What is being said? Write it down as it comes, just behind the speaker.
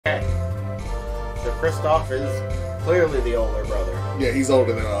Kristoff is clearly the older brother. Yeah, he's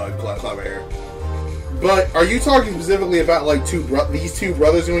older than Claver. But are you talking specifically about like these two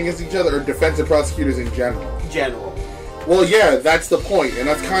brothers going against each other, or defensive prosecutors in general? General. Well, yeah, that's the point, and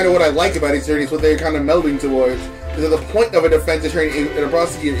that's kind of what I like about attorneys. What they're kind of melding towards. Because the point of a defense attorney and a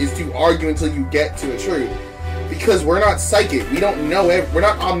prosecutor is to argue until you get to the truth. Because we're not psychic, we don't know. We're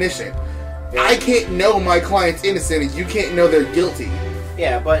not omniscient. Yeah. I can't know my client's innocent, and you can't know they're guilty.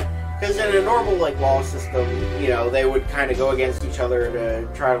 Yeah, but because in a normal like law system, you know, they would kind of go against each other to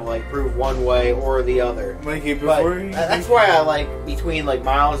try to like prove one way or the other. That's why I like between like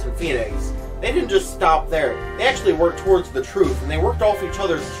Miles and Phoenix. They didn't just stop there. They actually worked towards the truth, and they worked off each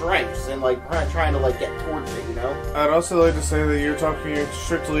other's strengths and like trying to like get towards it. You know. I'd also like to say that you're talking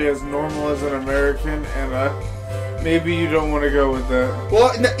strictly as normal as an American, and maybe you don't want to go with that.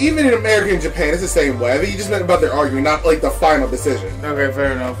 Well, even in America and Japan, it's the same way. I think you just meant about their arguing, not like the final decision. Okay,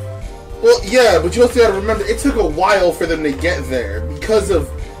 fair enough. Well, yeah, but you also got to remember, it took a while for them to get there because of,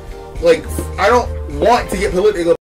 like, I don't want to get political.